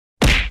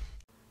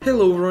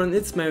Hello everyone,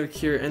 it's Maverick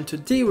here, and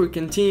today we're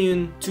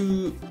continuing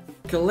to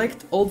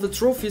collect all the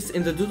trophies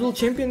in the Doodle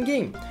Champion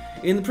game.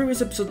 In the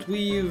previous episode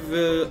we've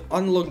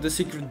unlocked the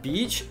secret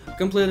beach,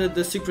 completed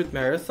the secret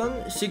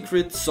marathon,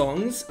 secret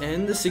songs,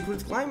 and the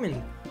secret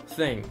climbing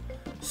thing.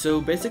 So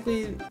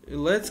basically,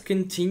 let's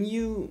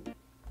continue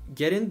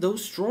getting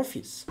those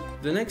trophies.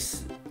 The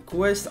next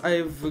quest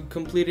I've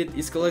completed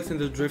is collecting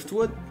the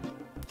driftwood,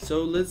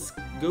 so let's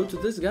go to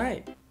this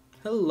guy.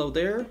 Hello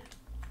there.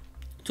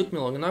 Took me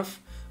long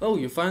enough. Oh,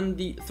 you found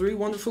the 3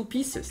 wonderful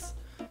pieces.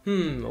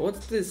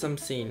 What's this I'm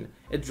seeing?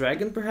 A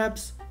dragon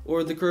perhaps?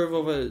 Or the curve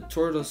of a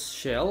tortoise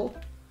shell?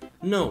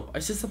 No, I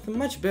see something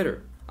much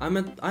better.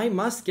 I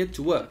must get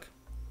to work.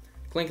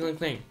 Clang, clang,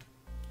 clang.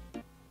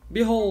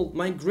 Behold,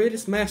 my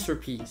greatest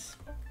masterpiece.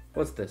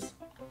 What's this?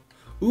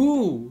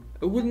 Ooh,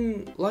 a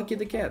wooden Lucky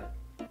the Cat.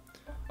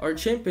 Our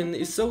champion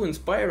is so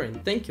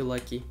inspiring. Thank you,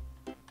 Lucky.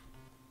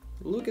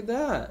 Look at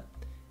that.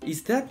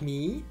 Is that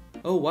me?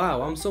 Oh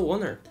wow, I'm so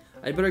honored.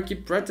 I better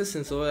keep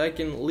practicing so I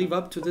can live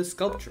up to this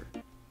sculpture.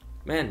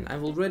 Man,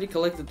 I've already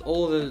collected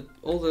all the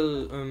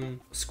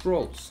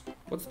scrolls.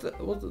 What's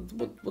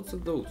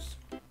those?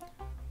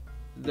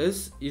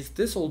 Is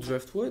this all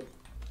driftwood?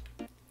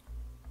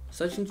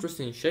 Such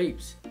interesting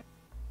shapes.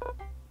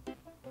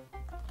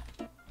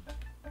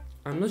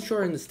 I'm not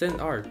sure I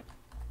understand art.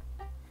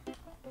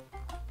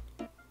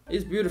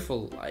 It's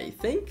beautiful, I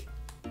think.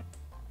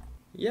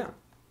 Yeah,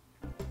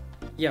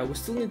 we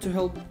still need to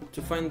help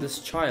to find this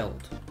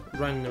child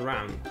running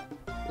around.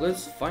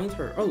 Let's find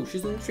her. Oh,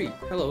 she's in the tree.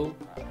 Hello.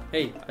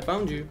 Hey, I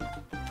found you.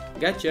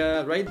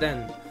 Gotcha, right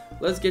then.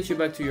 Let's get you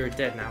back to your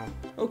dad now.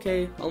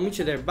 Okay, I'll meet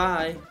you there.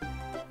 Bye.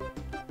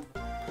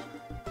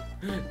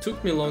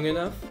 Took me long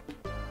enough.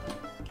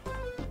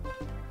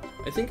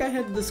 I think I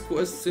had this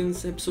quest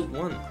since episode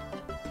 1.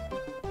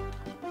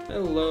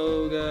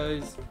 Hello,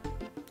 guys.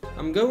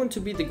 I'm going to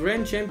be the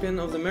grand champion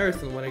of the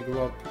marathon when I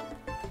grow up.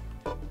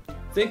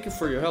 Thank you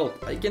for your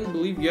help. I can't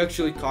believe you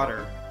actually caught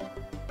her.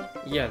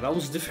 Yeah, that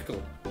was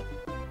difficult.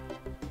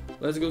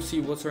 Let's go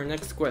see what's our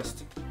next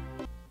quest.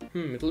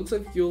 It looks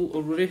like you're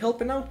already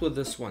helping out with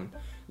this one.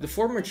 The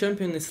former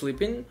champion is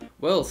sleeping?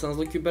 Well, sounds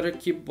like you better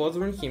keep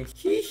bothering him.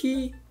 Hee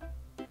hee.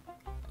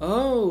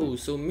 Oh,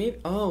 so maybe...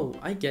 Oh,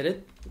 I get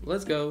it.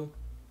 Let's go.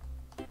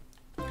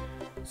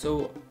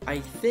 So, I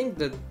think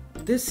that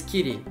this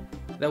kitty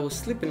that was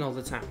sleeping all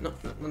the time... No,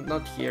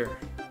 not here.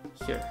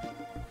 Here.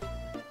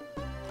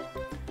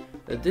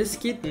 That this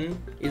kitten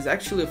is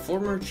actually a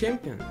former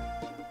champion.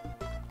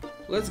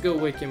 Let's go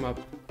wake him up.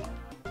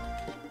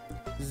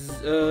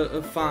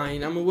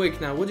 Fine, I'm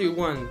awake now. What do you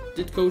want?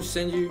 Did coach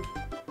send you?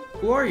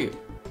 Who are you?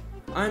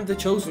 I'm the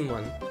chosen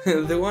one.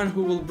 The one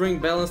who will bring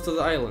balance to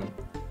the island.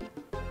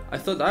 I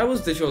thought I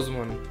was the chosen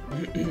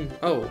one.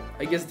 Oh,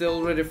 I guess they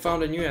already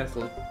found a new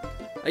athlete.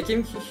 I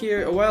came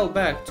here a while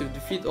back to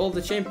defeat all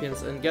the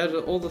champions and gather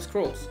all the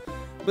scrolls.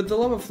 But the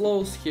lava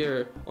flows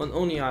here on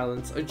Oni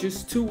Islands are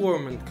just too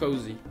warm and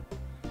cozy.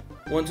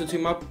 Want to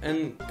team up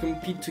and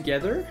compete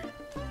together?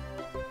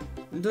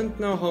 Don't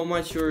know how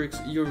much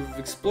you've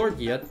explored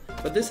yet,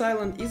 but this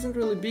island isn't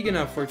really big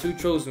enough for 2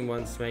 chosen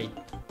ones, mate.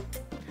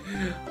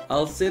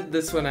 I'll sit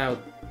this one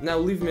out. Now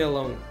leave me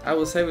alone. I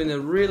was having a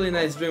really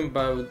nice dream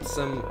about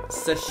some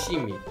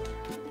sashimi.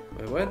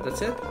 Wait, what?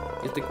 That's it?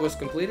 Is the quest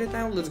completed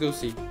now? Let's go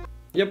see.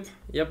 Yep.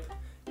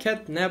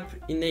 Catnap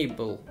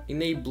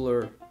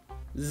enabler.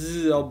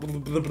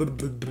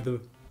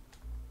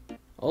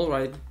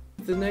 Alright.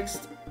 The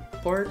next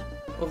part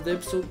of the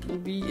episode will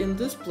be in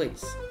this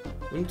place.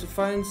 We need to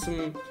find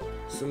some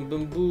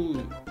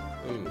bamboo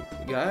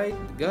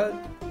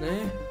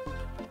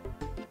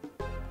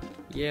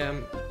Yeah,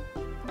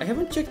 I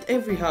haven't checked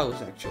every house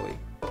actually.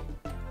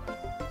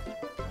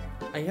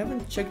 I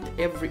haven't checked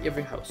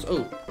every house.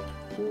 Oh,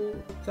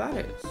 who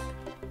that is?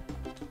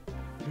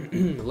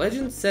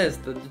 Legend says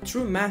that the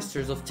true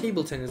masters of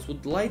table tennis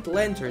would light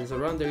lanterns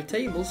around their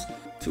tables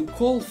to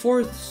call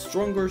forth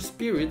stronger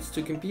spirits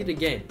to compete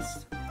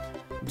against.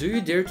 Do you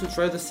dare to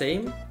try the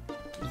same?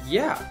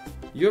 Yeah!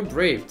 You're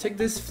brave. Take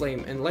this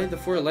flame and light the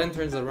 4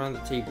 lanterns around the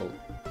table.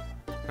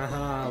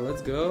 Haha,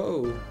 let's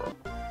go.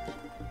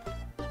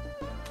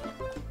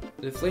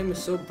 The flame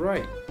is so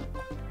bright.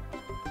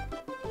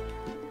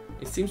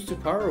 It seems too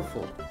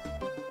powerful.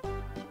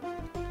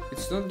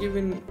 It's not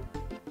giving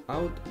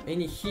out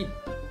any heat.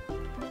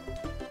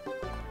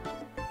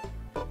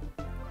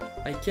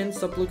 I can't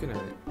stop looking at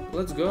it.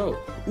 Let's go.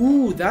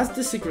 Ooh, that's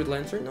the secret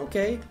lantern.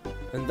 Okay.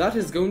 And that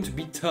is going to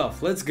be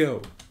tough. Let's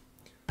go.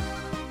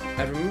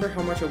 I remember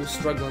how much I was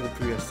struggling the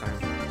previous time.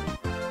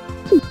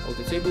 Oh,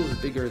 the table is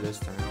bigger this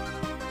time.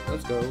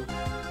 Let's go.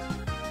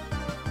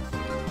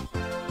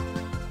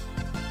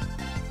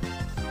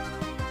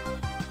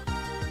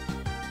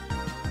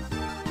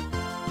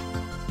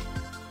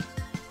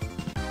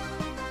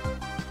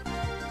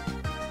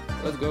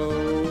 Let's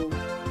go.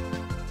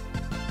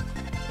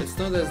 It's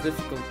not as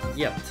difficult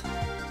yet.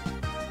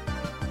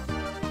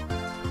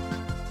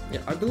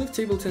 Yeah, I believe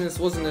table tennis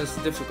wasn't as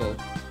difficult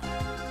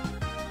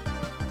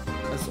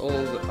as all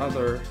the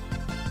other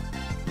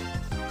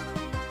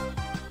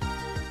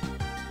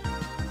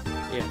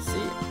Yeah,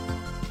 see?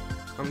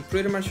 I'm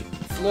pretty much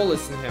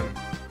flawless in him.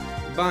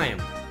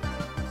 Bam.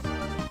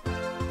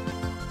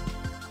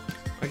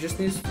 I just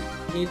need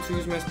to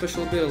use my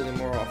special ability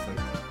more often.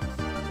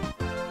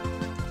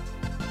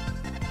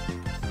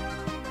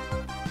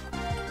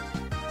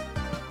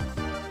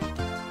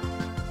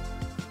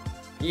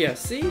 Yeah,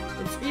 see?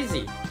 It's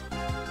easy.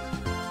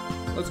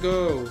 Let's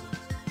go.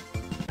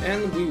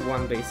 And we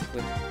won,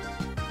 basically.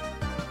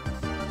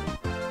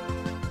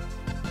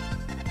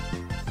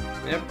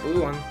 Yep, we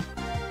won.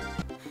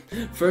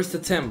 First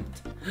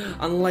attempt.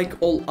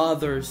 Unlike all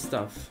other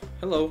stuff.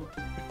 Hello.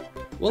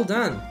 Well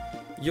done.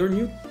 Your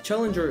new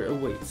challenger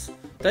awaits.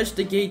 Touch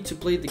the gate to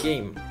play the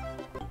game.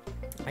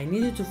 I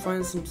needed to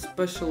find some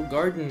special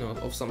garden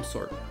of some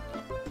sort.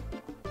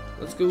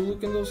 Let's go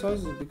look in those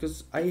houses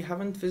because I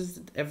haven't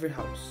visited every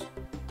house.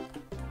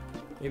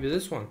 Maybe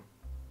this one.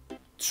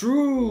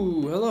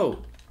 True!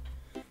 Hello!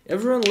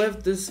 Everyone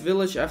left this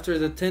village after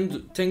the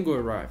Tengu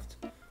arrived.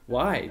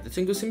 Why? The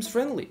Tengu seems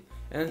friendly,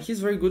 and he's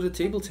very good at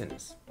table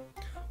tennis.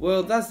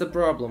 Well, that's the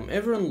problem.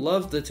 Everyone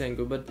loves the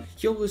Tengu, but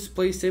he always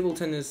plays table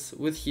tennis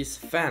with his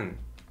fan.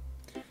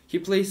 He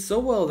plays so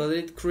well that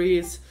it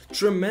creates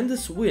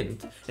tremendous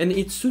wind, and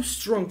it's too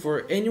strong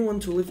for anyone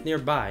to live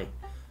nearby.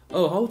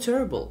 Oh, how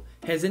terrible.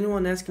 Has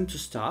anyone asked him to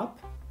stop?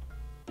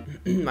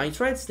 I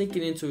tried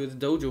sneaking into the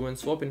dojo and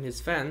swapping his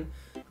fan,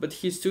 but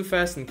he's too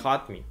fast and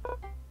caught me.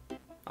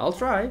 I'll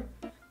try.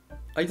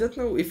 I don't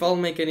know if I'll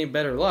make any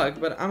better luck,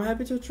 but I'm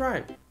happy to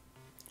try.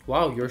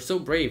 Wow, you're so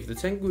brave. The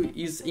Tengu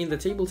is in the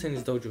table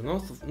tennis dojo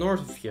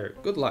north of here.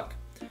 Good luck.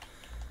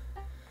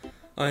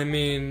 I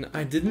mean,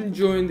 I didn't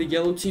join the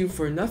yellow team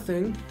for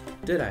nothing,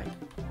 did I?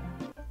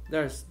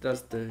 That's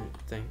the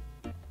thing.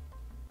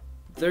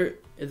 There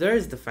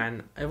is the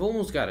fan. I've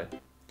almost got it.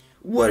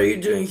 What are you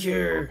doing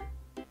here?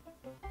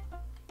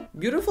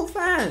 Beautiful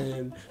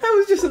fan! I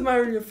was just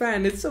admiring your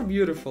fan, it's so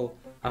beautiful.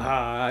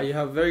 Aha, you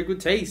have very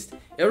good taste.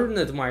 Everyone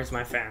admires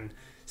my fan.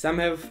 Some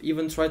have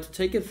even tried to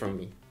take it from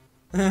me.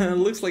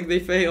 Looks like they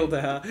failed.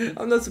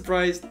 I'm not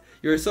surprised.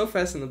 You're so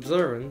fast and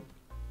observant.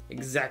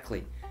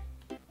 Exactly.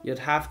 You'd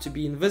have to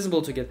be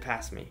invisible to get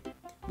past me.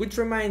 Which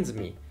reminds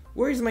me,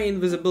 where is my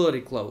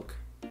invisibility cloak?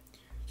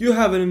 You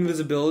have an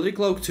invisibility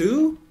cloak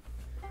too?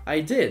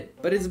 I did,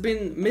 but it's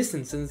been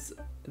missing since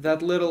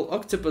that little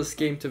octopus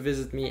came to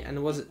visit me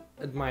and was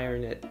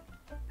admiring it.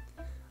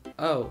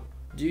 Oh,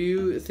 do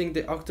you think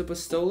the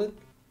octopus stole it?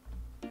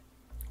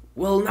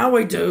 Well, now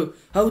I do!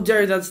 How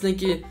dare that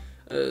sneaky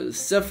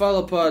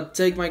cephalopod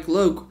take my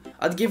cloak?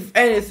 I'd give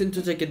anything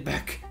to take it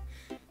back.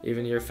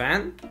 Even your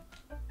fan?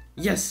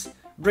 Yes,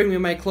 bring me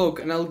my cloak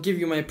and I'll give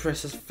you my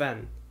precious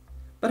fan.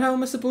 But how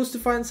am I supposed to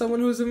find someone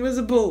who's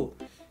invisible?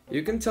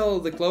 You can tell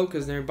the cloak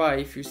is nearby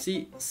if you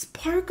see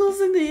sparkles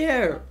in the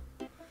air.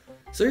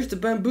 Search the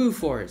bamboo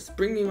forest.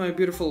 Bring me my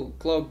beautiful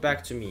cloak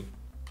back to me.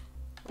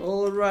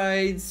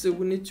 Alright, so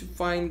we need to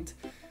find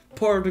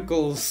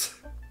particles.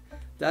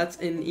 That's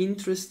an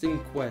interesting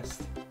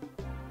quest.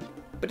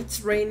 But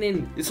it's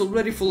raining. It's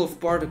already full of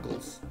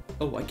particles.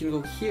 Oh, I can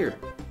go here.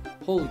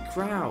 Holy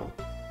cow.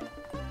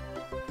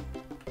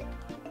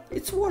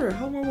 It's water.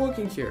 How am I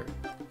walking here?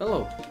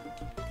 Hello.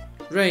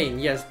 Rain.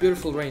 Yes,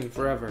 beautiful rain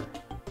forever.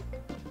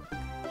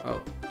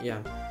 Oh, yeah.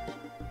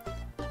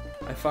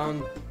 I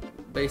found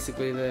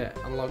basically the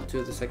unlock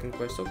to the second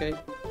quest. Okay.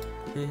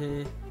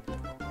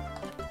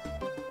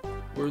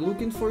 We're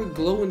looking for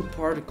glowing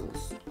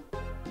particles.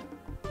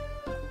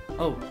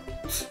 Oh.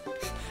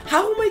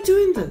 How am I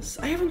doing this?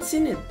 I haven't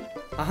seen it.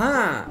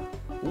 Aha!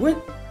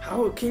 What?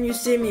 How can you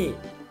see me?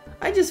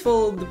 I just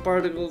followed the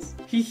particles.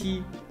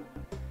 Hehe.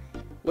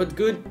 What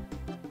good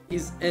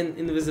is an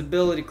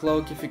invisibility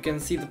cloak if you can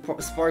see the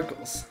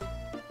sparkles?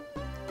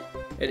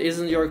 It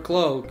isn't your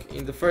cloak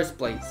in the first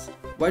place.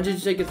 Why did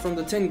you take it from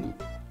the Tengu?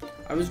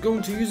 I was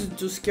going to use it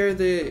to scare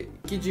the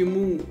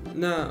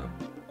Kijimuna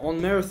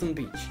on Marathon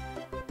Beach.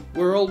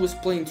 We're always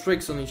playing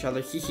tricks on each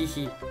other,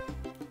 hehehe.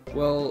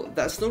 Well,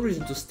 that's no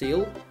reason to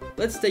steal.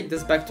 Let's take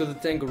this back to the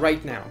Tengu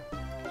right now.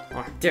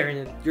 Oh, darn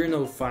it, you're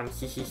no fun,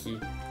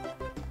 hehehe.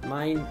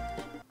 Mine.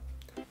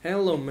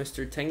 Hello,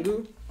 Mr.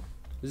 Tengu.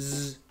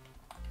 Zzz.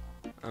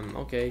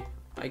 Okay.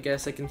 I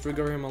guess I can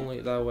trigger him only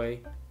that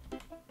way.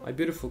 My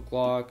beautiful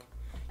clock.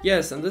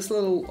 Yes, and this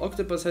little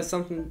octopus has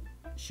something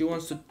she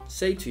wants to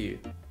say to you.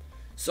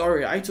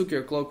 Sorry, I took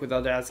your cloak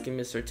without asking,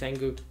 Mr.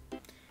 Tengu.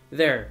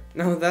 There.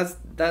 Now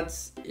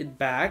that's it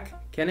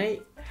back. Can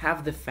I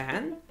have the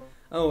fan?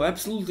 Oh,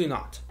 absolutely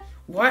not.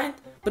 What?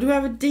 But we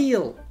have a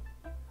deal.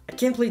 I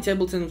can't play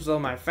table tennis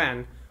without my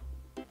fan.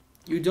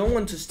 You don't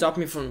want to stop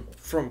me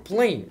from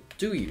playing,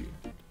 do you?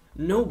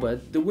 No,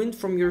 but the wind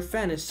from your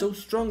fan is so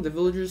strong the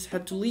villagers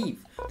had to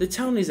leave. The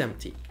town is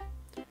empty.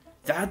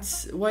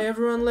 That's why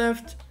everyone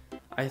left?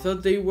 I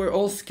thought they were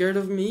all scared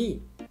of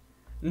me.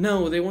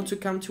 No, they want to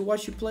come to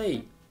watch you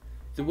play.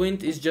 The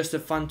wind is just a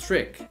fun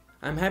trick.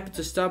 I'm happy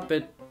to stop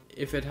it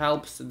if it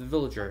helps the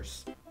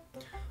villagers.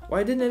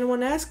 Why didn't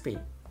anyone ask me?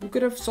 We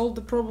could have solved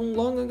the problem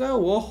long ago.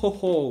 Whoa ho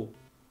ho.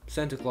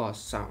 Santa Claus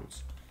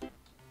sounds.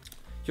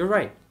 You're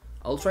right.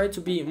 I'll try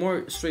to be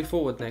more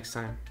straightforward next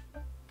time.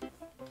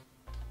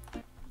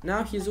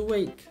 Now he's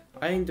awake.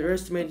 I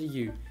underestimated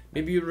you.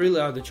 Maybe you really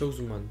are the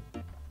chosen one.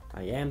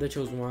 I am the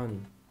chosen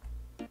one.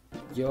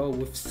 Yo,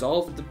 we've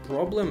solved the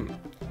problem.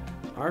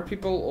 Are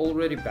people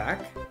already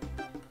back?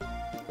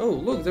 Oh,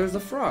 look, there's a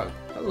frog.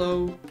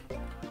 Hello.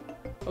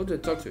 How do I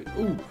talk to it?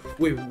 Oh,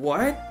 wait,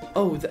 what?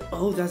 Oh,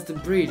 that's the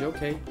bridge.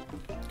 Okay.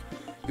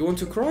 You want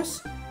to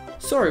cross?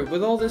 Sorry,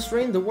 with all this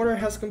rain, the water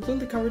has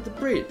completely covered the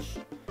bridge.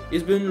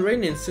 It's been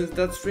raining since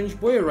that strange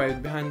boy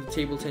arrived behind the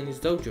table tennis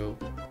dojo.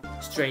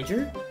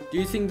 Stranger? Do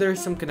you think there's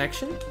some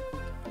connection?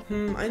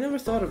 I never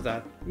thought of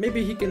that.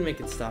 Maybe he can make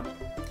it stop.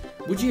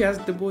 Would you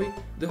ask the boy?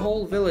 The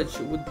whole village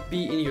would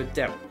be in your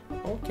debt.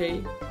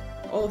 Okay.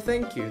 Oh,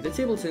 thank you. The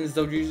table tennis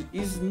dojo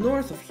is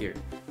north of here,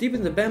 deep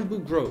in the bamboo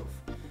grove.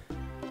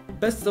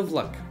 Best of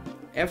luck.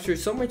 After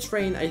so much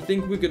rain, I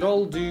think we could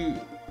all do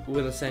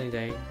with a sunny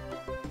day.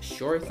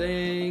 Sure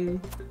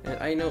thing. And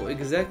I know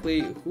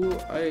exactly who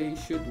I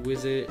should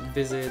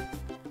visit.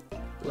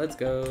 Let's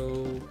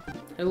go.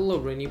 Hello,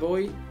 rainy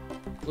boy.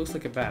 Looks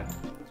like a bat.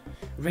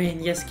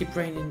 Rain, yes, keep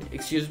raining.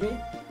 Excuse me?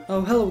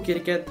 Oh, hello, kitty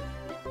cat.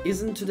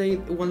 Isn't today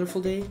a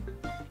wonderful day?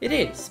 It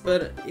is,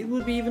 but it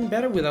would be even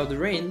better without the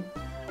rain.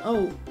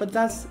 Oh, but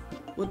that's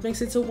what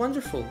makes it so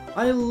wonderful.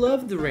 I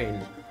love the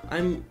rain.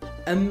 I'm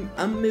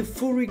a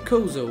furry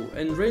kozo,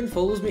 and rain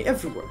follows me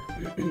everywhere.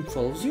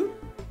 Follows you?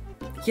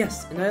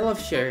 Yes, and I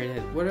love sharing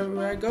it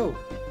wherever I go.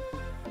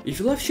 If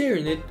you love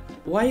sharing it,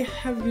 why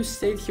have you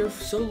stayed here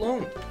for so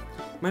long?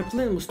 My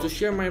plan was to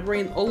share my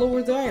rain all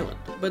over the island,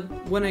 but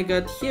when I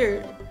got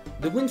here,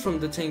 the wind from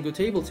the Tango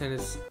table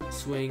tennis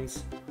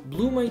swings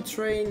blew my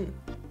train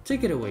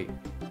ticket away.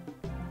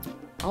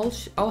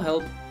 I'll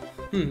help.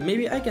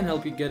 Maybe I can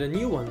help you get a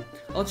new one.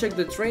 I'll check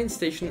the train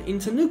station in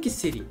Tanuki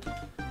City.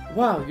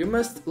 Wow, you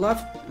must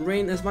love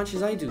rain as much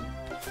as I do.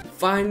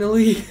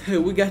 Finally,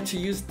 we got to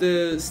use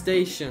the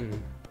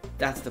station.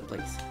 That's the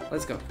place.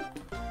 Let's go.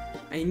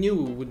 I knew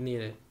we would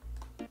need it.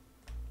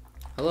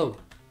 Hello.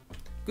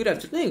 Good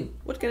afternoon.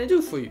 What can I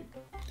do for you?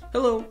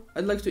 Hello.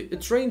 I'd like a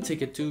train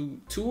ticket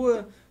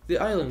to the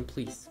island,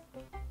 please.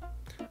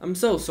 I'm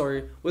so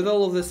sorry. With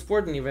all of the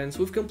sporting events,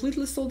 we've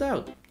completely sold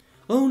out.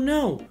 Oh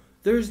no!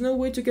 There's no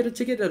way to get a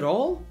ticket at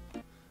all?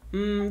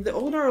 The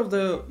owner of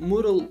the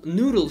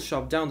noodle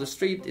shop down the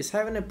street is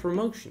having a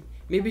promotion.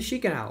 Maybe she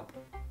can help.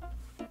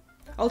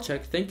 I'll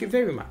check. Thank you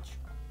very much.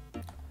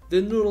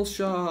 The noodle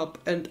shop,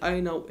 and I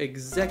know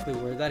exactly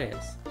where that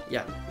is.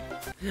 Yeah,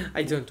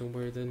 I don't know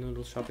where the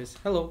noodle shop is.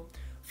 Hello.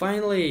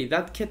 Finally,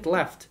 that kid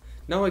left.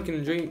 Now I can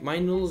enjoy my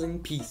noodles in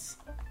peace.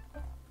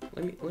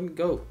 Let me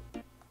go.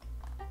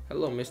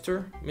 Hello,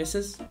 Mr.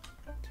 Mrs.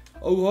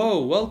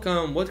 Oh,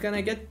 welcome. What can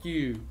I get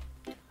you?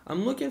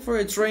 I'm looking for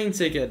a train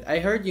ticket. I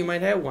heard you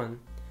might have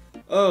one.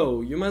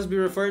 Oh, you must be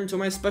referring to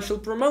my special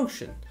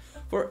promotion.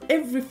 For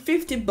every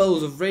 50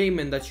 bowls of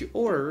ramen that you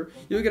order,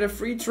 you'll get a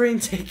free train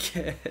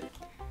ticket.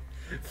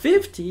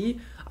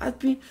 50? I'd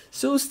be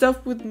so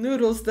stuffed with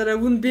noodles that I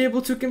wouldn't be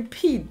able to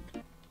compete.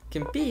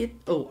 Compete?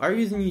 Oh, are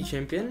you the new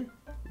champion?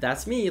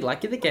 That's me,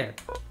 Lucky the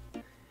Cat.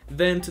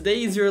 Then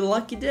today is your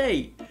lucky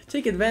day.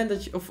 Take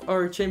advantage of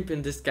our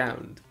champion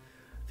discount.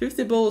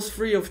 50 bowls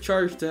free of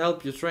charge to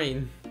help you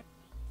train.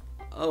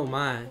 Oh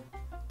my.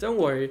 Don't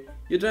worry,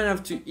 you don't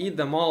have to eat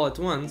them all at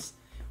once.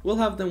 We'll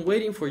have them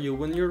waiting for you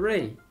when you're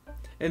ready.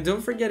 And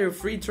don't forget your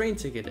free train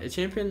ticket. A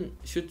champion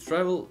should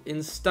travel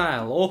in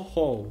style. Oh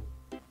ho.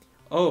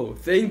 Oh,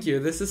 thank you.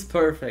 This is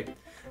perfect.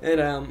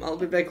 And I'll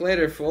be back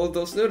later for all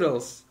those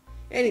noodles.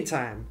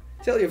 Anytime.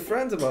 Tell your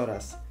friends about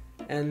us.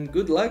 And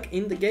good luck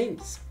in the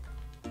games.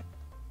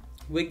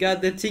 We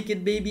got the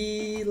ticket,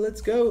 baby.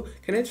 Let's go.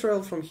 Can I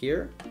travel from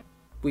here?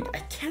 Wait, I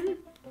can?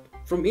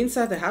 From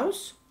inside the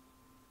house?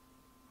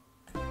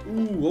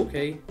 Ooh,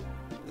 okay.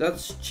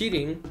 That's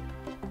cheating.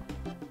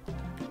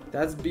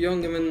 That's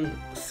beyond even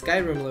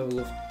Skyrim level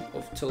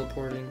of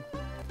teleporting.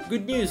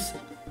 Good news.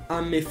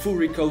 I'm a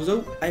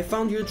Furikozo. I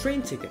found your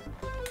train ticket.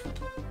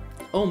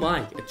 Oh my,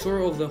 a tour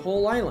of the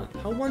whole island.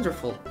 How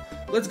wonderful.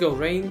 Let's go,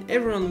 Rain.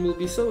 Everyone will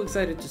be so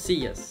excited to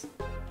see us.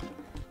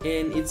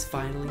 And it's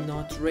finally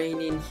not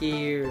raining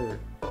here.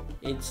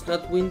 It's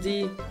not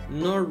windy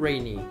nor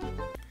rainy.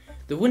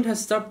 The wind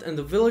has stopped and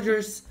the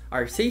villagers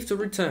are safe to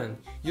return.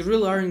 You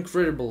really are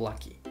incredible,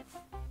 Lucky.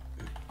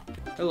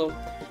 Hello.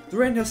 The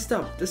rain has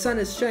stopped, the sun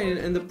is shining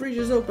and the bridge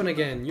is open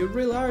again. You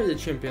really are the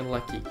champion,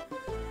 Lucky.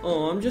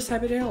 Oh, I'm just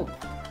happy to help.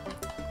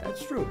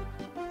 That's true.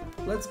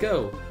 Let's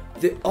go.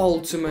 The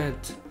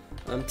ultimate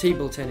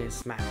table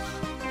tennis match.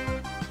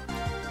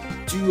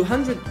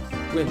 200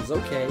 wins,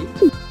 okay.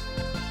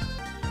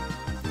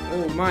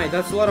 Oh my,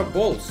 that's a lot of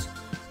balls.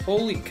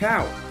 Holy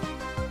cow.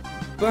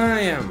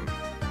 Bam.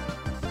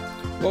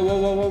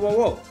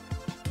 Whoa.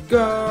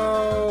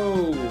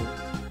 Go.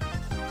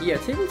 Yeah,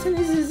 table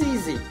tennis is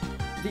easy.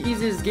 The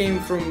easiest game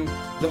from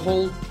the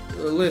whole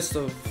list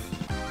of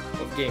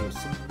games.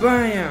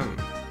 Bam!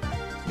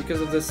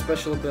 Because of this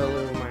special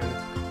ability of mine.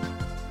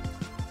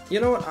 You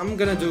know what? I'm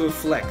gonna do a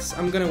flex.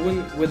 I'm gonna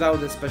win without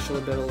the special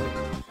ability.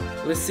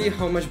 Let's see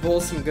how much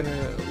balls I'm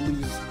gonna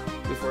lose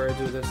before I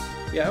do this.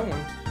 Yeah, I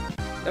won.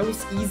 That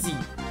was easy.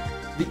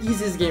 The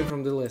easiest game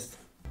from the list.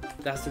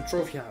 That's the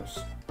trophy house.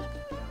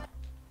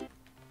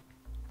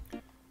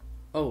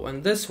 Oh,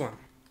 and this one.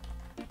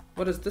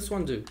 What does this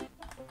one do?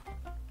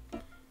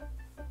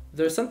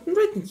 There's something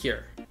written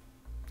here.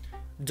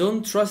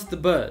 Don't trust the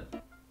bird.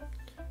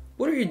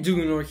 What are you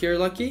doing over here,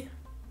 Lucky?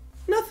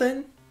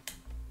 Nothing.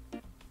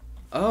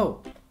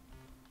 Oh.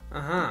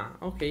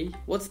 Okay.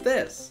 What's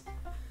this?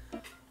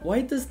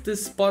 Why does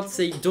this spot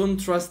say don't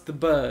trust the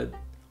bird?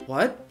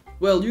 What?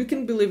 Well, you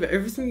can believe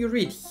everything you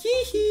read.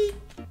 Hee hee.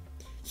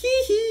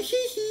 Hee hee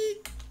hee hee.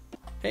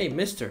 Hey,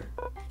 mister.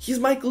 He's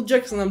Michael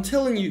Jackson, I'm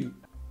telling you.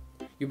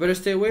 You better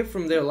stay away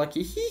from there,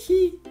 Lucky. Hee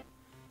hee.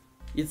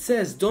 It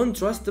says don't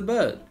trust the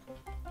bird.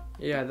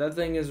 Yeah, that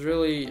thing is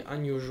really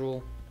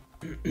unusual.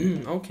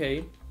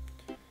 Okay.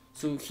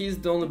 So he's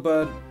the only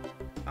bird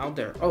out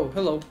there. Oh,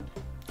 hello.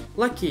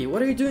 Lucky,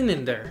 what are you doing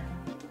in there?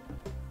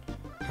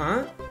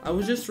 Huh? I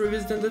was just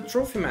revisiting the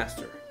Trophy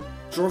Master.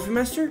 Trophy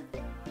Master?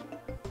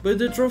 But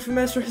the Trophy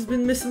Master has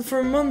been missing for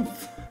a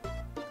month.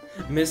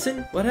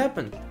 Missing? What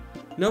happened?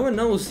 No one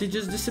knows, he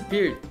just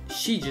disappeared.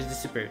 She just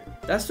disappeared.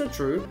 That's not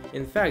true.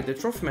 In fact, the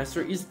Trophy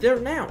Master is there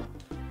now.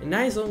 A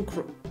nice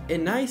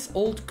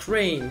old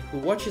crane who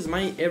watches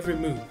my every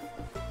move.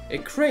 A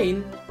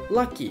crane?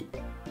 Lucky.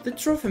 The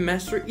Trophy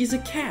Master is a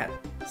cat.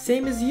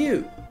 Same as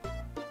you.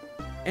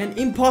 An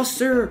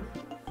imposter!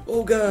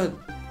 Oh god.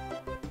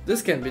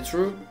 This can't be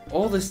true.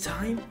 All this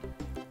time?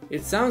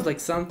 It sounds like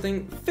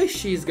something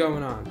fishy is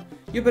going on.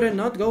 You better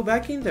not go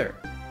back in there.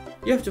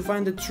 You have to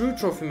find the true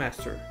Trophy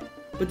Master.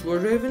 But where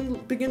do you even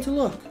begin to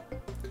look?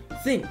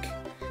 Think.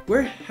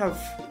 Where have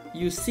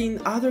you seen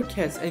other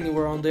cats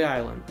anywhere on the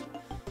island?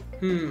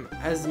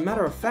 As a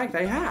matter of fact,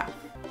 I have.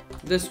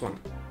 This one.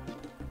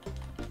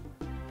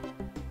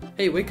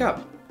 Hey, wake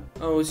up.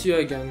 Oh, it's you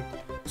again.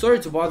 Sorry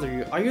to bother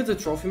you. Are you the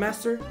Trophy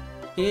Master?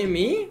 Hey,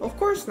 me? Of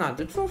course not.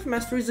 The Trophy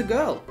Master is a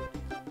girl.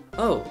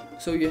 Oh,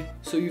 so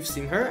you've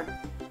seen her?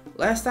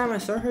 Last time I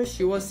saw her,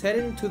 she was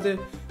heading to the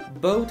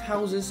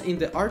boathouses in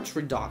the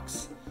archery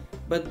docks.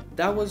 But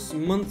that was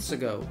months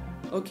ago.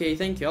 Okay,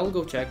 thank you. I'll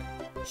go check.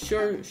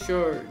 Sure.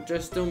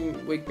 Just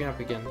don't wake me up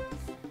again.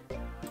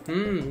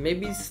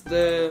 Maybe it's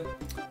the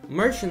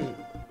merchant.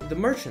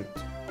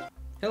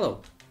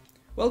 Hello.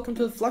 Welcome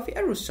to the Fluffy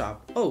Arrow's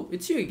shop. Oh,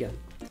 it's you again.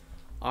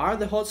 Are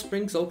the hot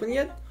springs open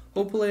yet?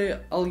 Hopefully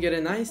I'll get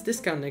a nice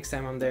discount next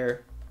time I'm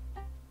there.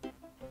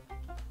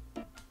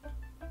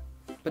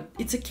 But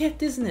it's a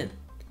cat, isn't it?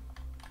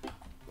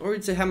 Or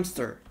it's a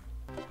hamster.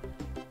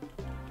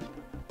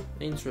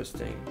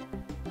 Interesting.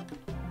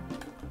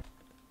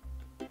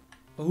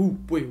 Oh,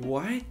 wait,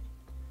 what?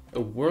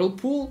 A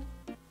whirlpool?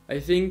 I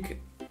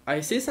think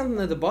I see something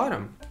at the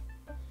bottom.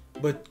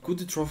 But could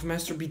the Trophy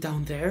Master be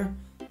down there?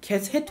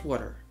 Cats hate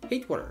water.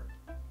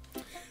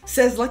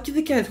 Says Lucky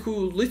the cat,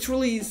 who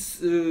literally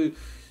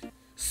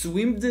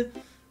swimmed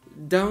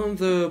down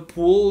the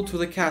pool to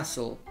the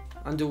castle.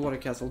 Underwater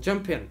castle.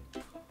 Jump in.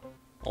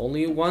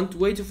 Only one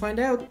way to find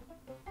out.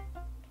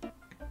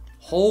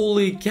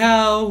 Holy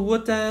cow,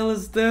 what the hell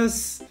is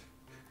this?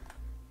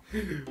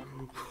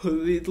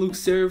 It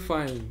looks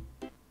terrifying.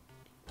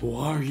 Who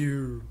are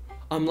you?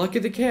 I'm Lucky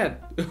the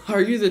cat.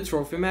 Are you the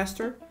Trophy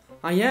Master?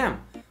 I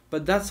am,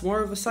 but that's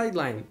more of a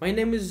sideline. My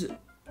name is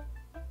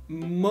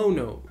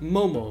Momo.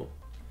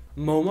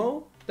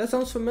 Momo? That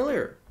sounds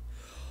familiar.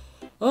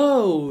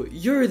 Oh,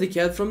 you're the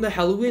cat from the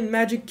Halloween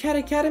Magic Cat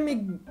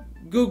Academy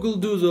Google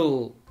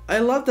Doodle. I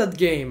love that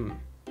game.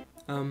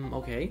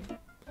 Okay.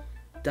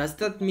 Does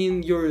that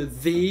mean you're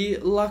the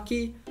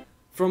Lucky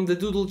from the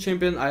Doodle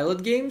Champion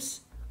Island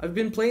Games? I've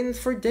been playing it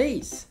for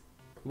days.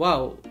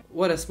 Wow,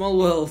 what a small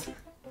world.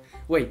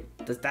 Wait,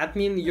 does that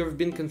mean you've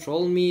been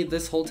controlling me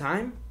this whole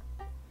time?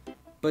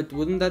 But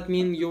wouldn't that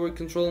mean you were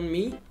controlling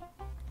me?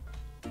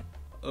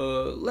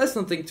 Let's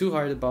not think too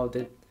hard about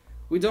it.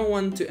 We don't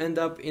want to end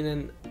up in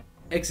an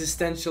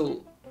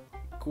existential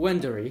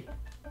quandary.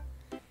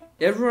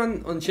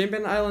 Everyone on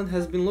Champion Island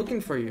has been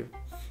looking for you.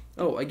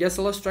 Oh, I guess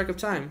I lost track of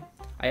time.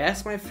 I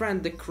asked my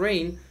friend the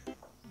crane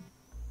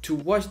to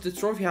watch the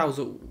trophy house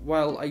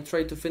while I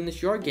tried to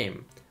finish your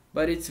game,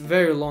 but it's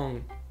very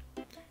long.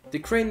 The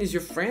crane is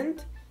your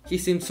friend? He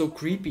seemed so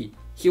creepy.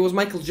 He was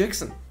Michael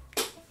Jackson.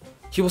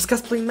 He was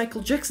cosplaying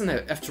Michael Jackson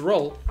after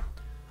all.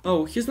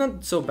 Oh, he's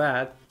not so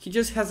bad. He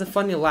just has a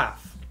funny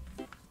laugh.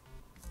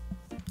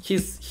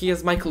 He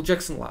has Michael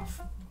Jackson laugh.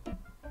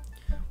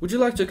 Would you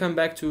like to come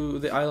back to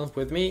the island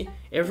with me?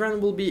 Everyone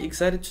will be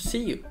excited to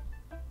see you.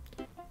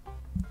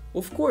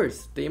 Of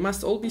course, they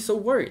must all be so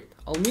worried.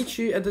 I'll meet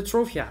you at the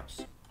trophy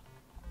house.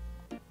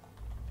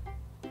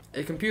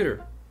 A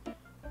computer.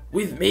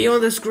 With me on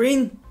the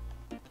screen?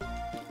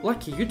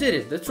 Lucky, you did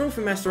it. The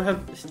Trophy Master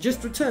has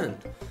just returned.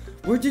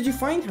 Where did you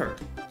find her?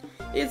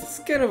 It's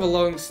kind of a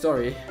long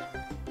story.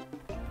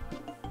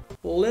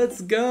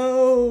 Let's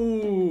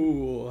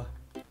go!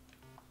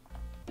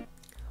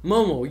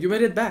 Momo, you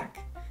made it back.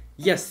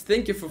 Yes,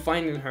 thank you for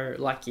finding her,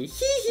 Lucky.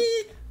 Hee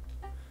hee!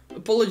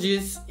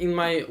 Apologies, in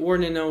my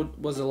warning note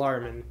was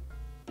alarming.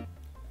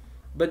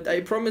 But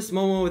I promised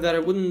Momo that I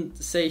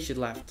wouldn't say she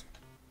left.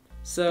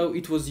 So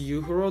it was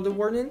you who wrote the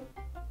warning?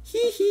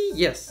 Hee hee,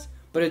 yes.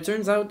 But it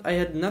turns out I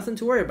had nothing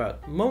to worry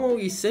about. Momo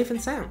is safe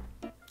and sound.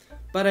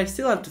 But I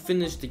still have to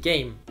finish the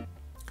game.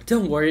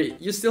 Don't worry,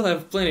 you still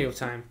have plenty of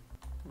time.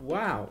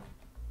 Wow.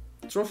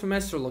 Trophy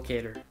Master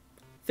Locator.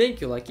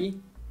 Thank you, Lucky.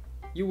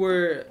 You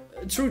were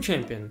a true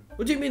champion.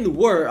 What do you mean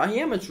were? I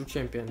am a true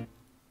champion.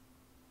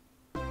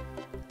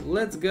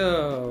 Let's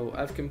go.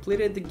 I've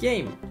completed the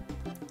game.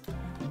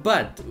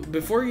 But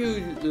before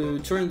you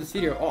turn the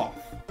video off,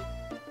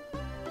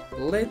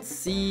 let's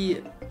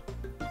see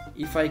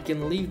if I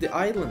can leave the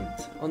island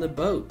on a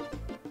boat.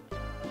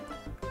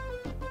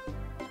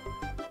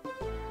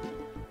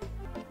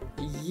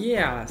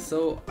 Yeah,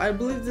 so I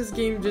believe this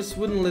game just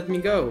wouldn't let me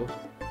go.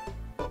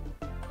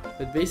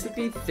 But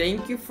basically,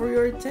 thank you for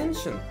your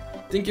attention.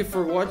 Thank you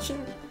for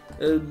watching.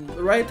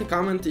 Write a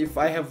comment if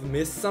I have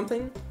missed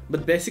something.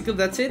 But basically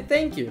that's it.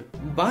 Thank you.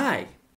 Bye.